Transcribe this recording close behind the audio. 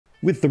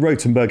With the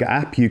ROTHENBERGER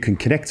app, you can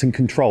connect and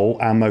control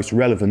our most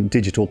relevant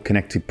digital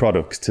connected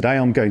products. Today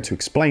I'm going to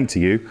explain to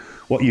you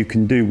what you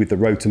can do with the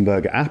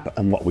ROTHENBERGER app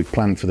and what we've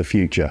planned for the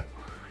future.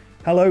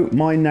 Hello,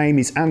 my name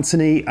is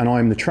Anthony and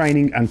I'm the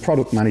Training and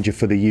Product Manager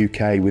for the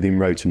UK within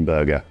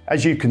ROTHENBERGER.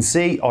 As you can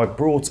see, I've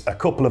brought a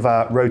couple of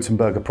our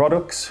ROTHENBERGER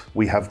products.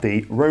 We have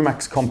the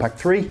Romax Compact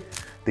 3,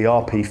 the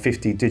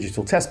RP50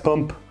 Digital Test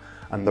Pump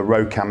and the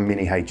ROCAM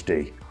Mini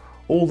HD.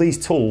 All these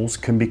tools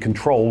can be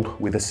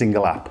controlled with a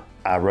single app,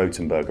 our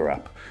ROTHENBERGER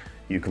app.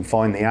 You can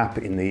find the app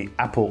in the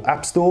Apple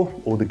App Store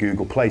or the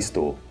Google Play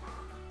Store.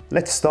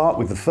 Let's start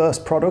with the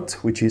first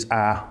product, which is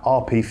our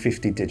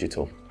RP50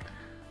 Digital.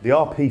 The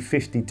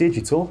RP50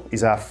 Digital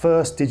is our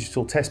first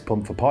digital test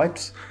pump for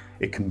pipes.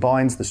 It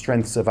combines the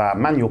strengths of our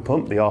manual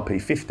pump, the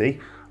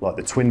RP50, like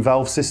the twin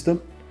valve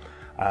system,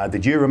 the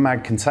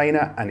Duramag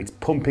container and its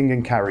pumping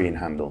and carrying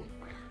handle,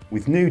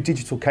 with new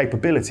digital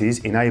capabilities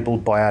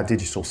enabled by our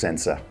digital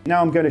sensor.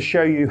 Now I'm going to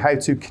show you how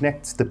to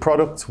connect the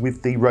product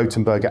with the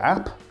ROTHENBERGER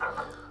app.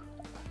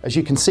 As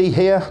you can see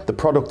here, the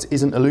product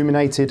isn't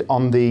illuminated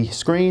on the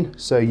screen,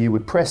 so you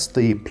would press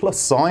the plus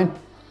sign,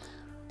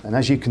 and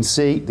as you can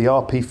see, the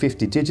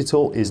RP50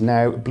 Digital is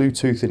now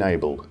Bluetooth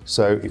enabled.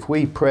 So if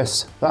we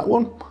press that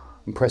one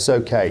and press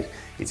OK,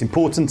 it's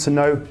important to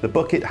know the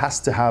bucket has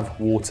to have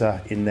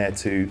water in there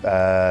to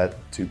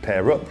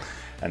pair up,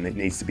 and it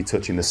needs to be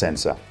touching the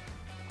sensor.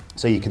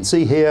 So you can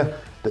see here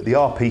that the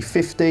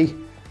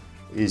RP50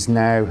 is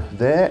now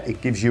there. It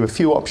gives you a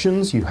few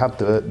options. You have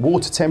the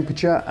water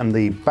temperature and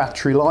the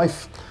battery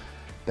life.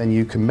 Then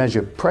you can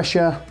measure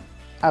pressure,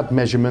 add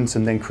measurements,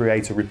 and then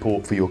create a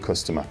report for your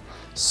customer.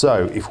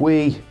 So if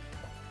we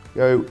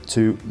go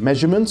to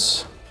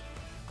measurements,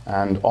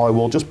 and I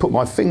will just put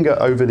my finger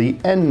over the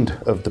end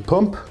of the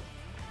pump,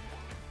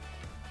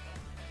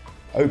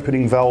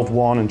 opening valve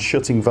 1 and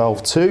shutting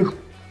valve 2.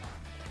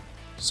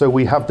 So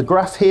we have the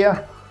graph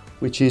here,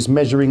 which is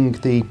measuring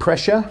the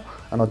pressure,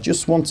 and I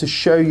just want to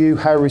show you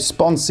how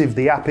responsive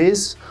the app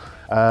is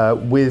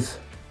with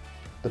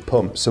the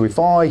pump. So if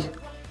I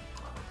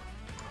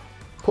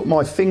put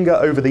my finger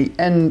over the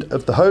end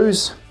of the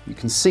hose, you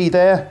can see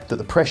there that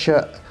the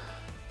pressure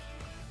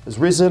has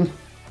risen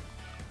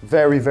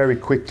very, very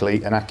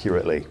quickly and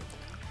accurately.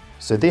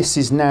 So this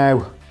is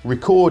now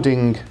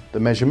recording the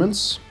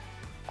measurements,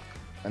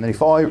 and then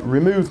if I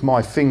remove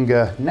my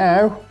finger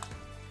now,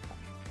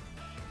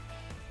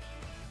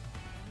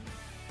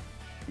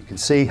 you can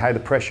see how the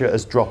pressure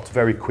has dropped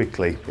very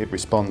quickly. It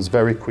responds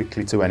very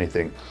quickly to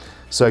anything.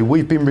 So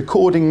we've been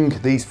recording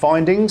these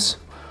findings.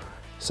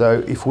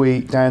 So if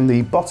we, down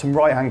the bottom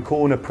right hand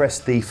corner, press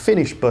the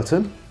finish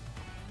button,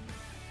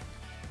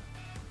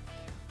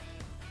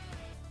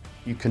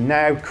 you can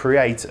now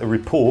create a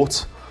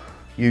report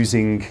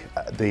using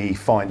the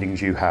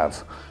findings you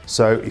have.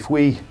 So if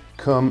we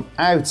come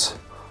out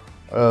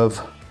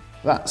of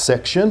that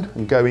section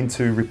and go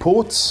into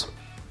reports,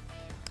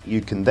 you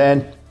can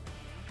then,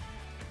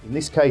 in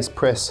this case,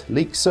 press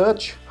leak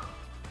search.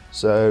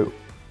 So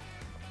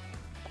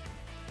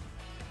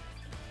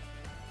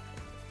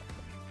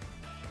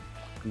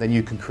then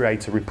you can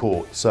create a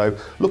report. So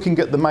looking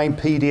at the main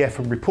PDF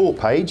and report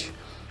page,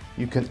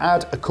 you can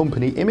add a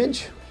company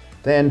image.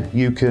 Then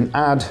you can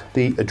add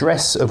the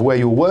address of where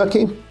you're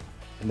working.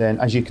 And then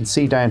as you can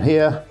see down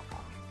here,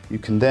 you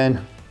can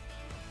then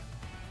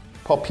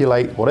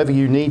populate whatever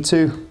you need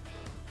to,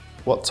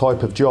 what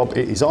type of job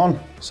it is on.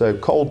 So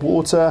cold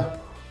water,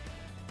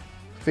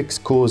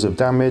 fixed cause of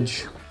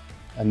damage,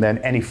 and then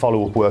any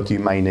follow-up work you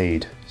may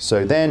need.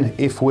 So then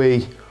if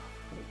we,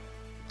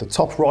 the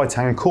top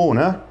right-hand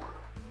corner,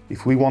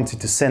 if we wanted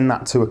to send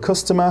that to a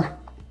customer,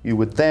 you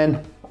would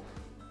then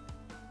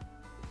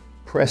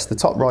press the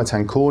top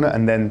right-hand corner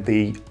and then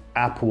the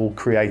app will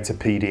create a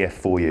PDF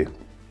for you.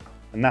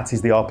 And that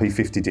is the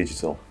RP50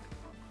 Digital.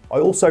 I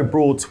also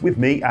brought with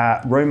me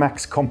our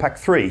Romax Compact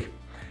 3,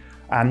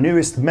 our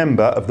newest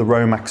member of the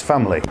Romax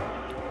family.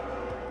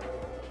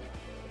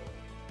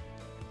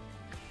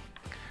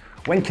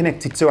 When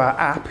connected to our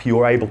app,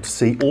 you're able to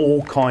see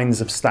all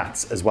kinds of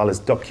stats as well as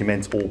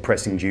document all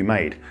pressings you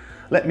made.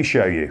 Let me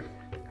show you.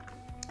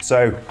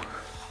 So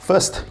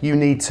first you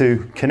need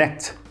to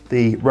connect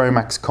the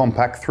Romax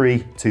Compact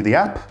 3 to the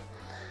app.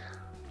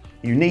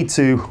 You need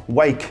to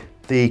wake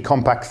the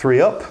Compact 3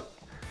 up.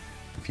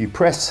 If you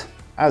press,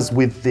 as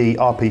with the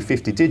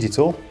RP50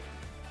 Digital,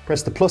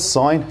 press the plus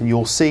sign and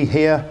you'll see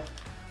here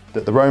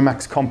that the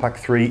Romax Compact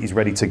 3 is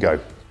ready to go.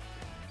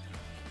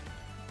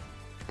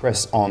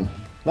 Press on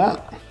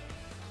that,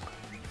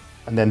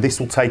 and then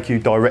this will take you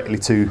directly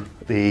to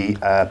the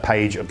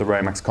page of the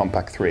Romax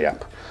Compact 3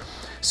 app.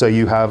 So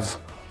you have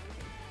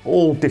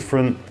all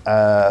different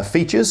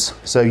features,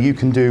 so you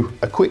can do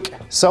a quick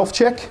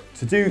self-check.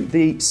 To do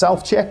the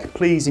self-check,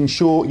 please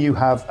ensure you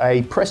have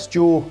a press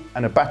jaw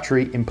and a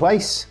battery in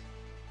place.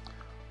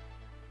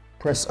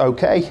 Press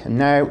OK, and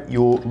now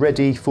you're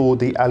ready for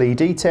the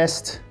LED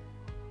test.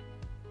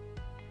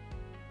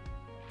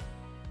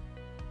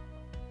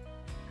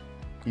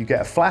 You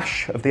get a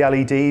flash of the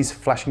LEDs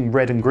flashing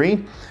red and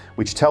green,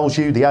 which tells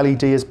you the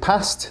LED has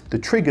passed, the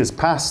trigger's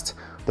passed,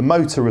 the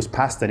motor has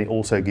passed, and it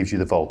also gives you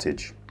the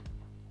voltage.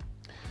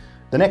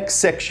 The next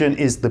section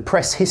is the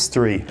press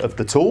history of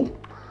the tool.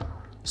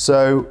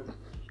 So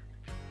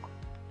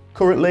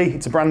currently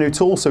it's a brand new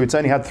tool, so it's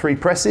only had 3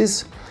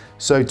 presses.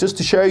 So just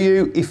to show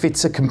you, if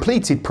it's a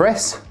completed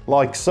press,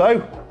 like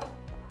so,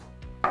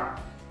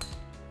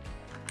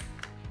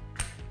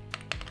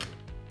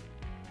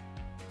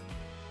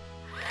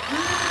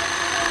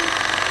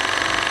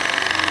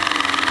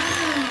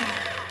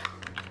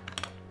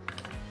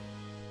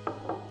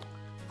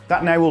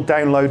 that now will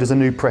download as a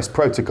new press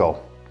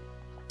protocol.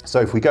 So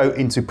if we go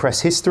into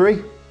press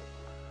history,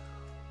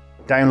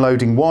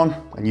 downloading one,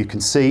 and you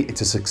can see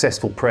it's a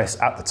successful press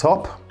at the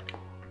top.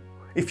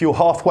 If you're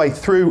halfway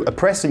through a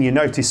press and you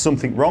notice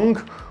something wrong,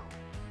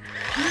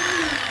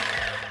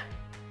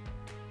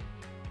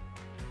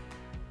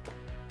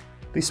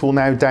 this will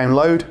now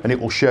download and it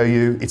will show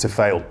you it's a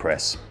failed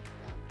press.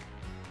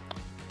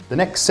 The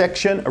next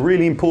section, a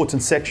really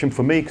important section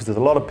for me because there's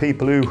a lot of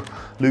people who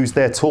lose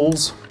their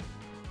tools.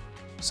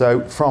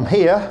 So from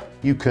here,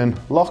 you can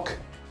lock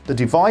the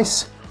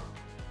device.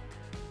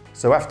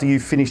 So after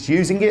you've finished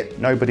using it,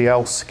 nobody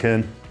else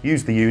can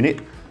use the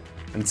unit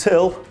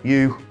until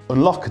you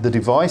unlock the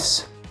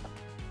device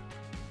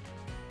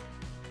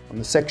on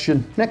the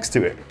section next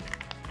to it.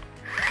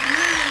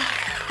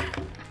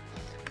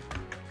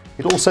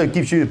 It also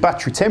gives you the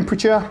battery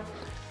temperature,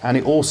 and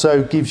it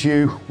also gives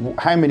you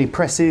how many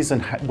presses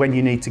and when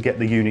you need to get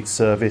the unit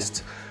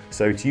serviced.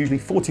 So it's usually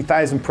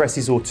 40,000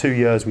 presses or 2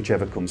 years,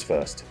 whichever comes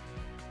first.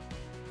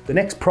 The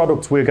next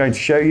product we're going to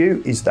show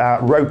you is our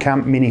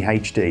ROCAM Mini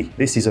HD.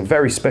 This is a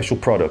very special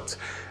product.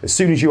 As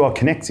soon as you are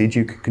connected,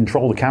 you can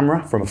control the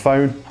camera from a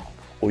phone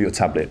or your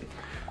tablet.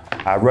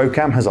 Our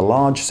ROCAM has a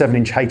large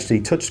 7-inch HD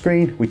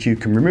touchscreen, which you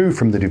can remove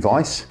from the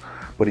device,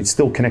 but it's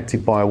still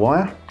connected by a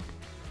wire.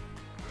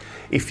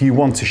 If you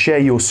want to share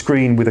your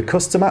screen with a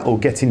customer or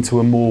get into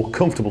a more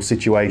comfortable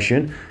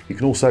situation, you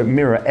can also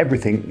mirror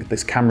everything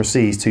this camera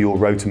sees to your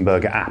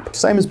ROTHENBERGER app.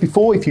 Same as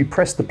before, if you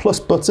press the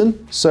plus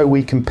button, so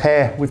we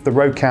compare with the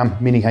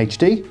ROCAM Mini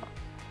HD,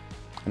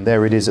 and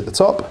there it is at the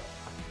top.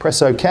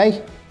 Press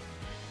OK.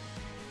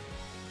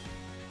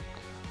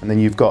 And then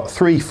you've got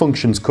 3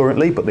 functions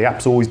currently, but the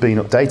app's always been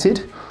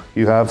updated.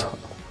 You have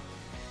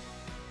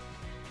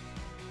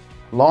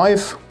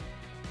live,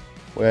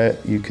 where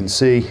you can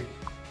see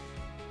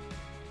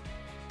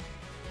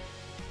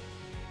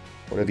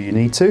whatever you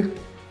need to.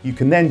 You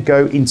can then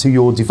go into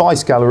your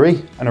device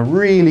gallery, and a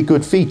really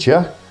good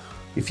feature,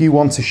 if you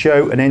want to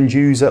show an end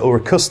user or a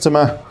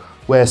customer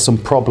where some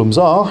problems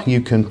are,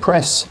 you can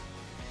press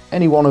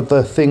any one of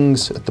the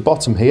things at the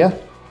bottom here,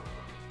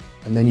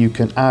 and then you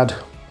can add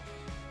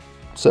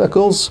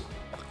circles,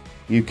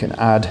 you can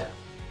add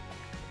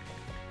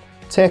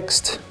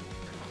text,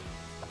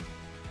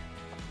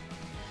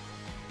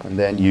 and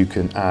then you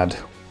can add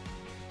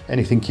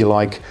anything you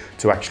like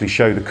to actually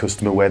show the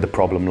customer where the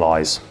problem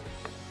lies.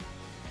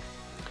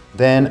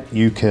 Then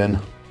you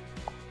can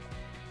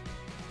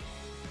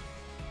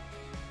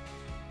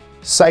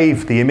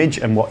save the image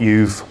and what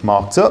you've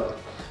marked up,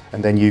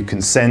 and then you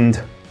can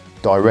send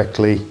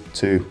directly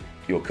to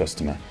your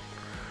customer.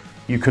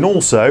 You can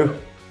also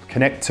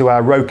connect to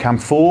our ROCAM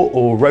 4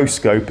 or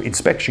ROScope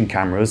inspection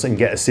cameras and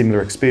get a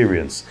similar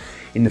experience.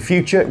 In the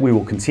future, we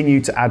will continue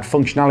to add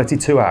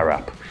functionality to our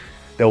app.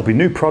 There will be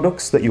new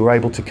products that you're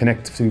able to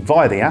connect to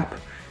via the app.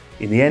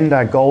 In the end,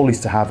 our goal is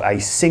to have a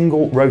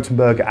single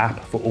ROTHENBERGER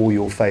app for all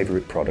your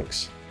favourite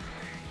products.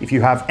 If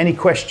you have any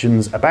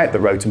questions about the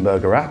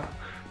ROTHENBERGER app,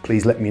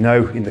 please let me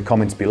know in the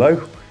comments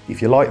below.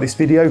 If you like this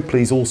video,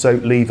 please also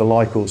leave a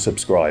like or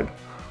subscribe.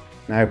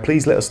 Now,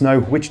 please let us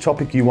know which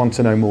topic you want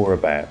to know more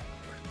about.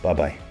 Bye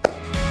bye.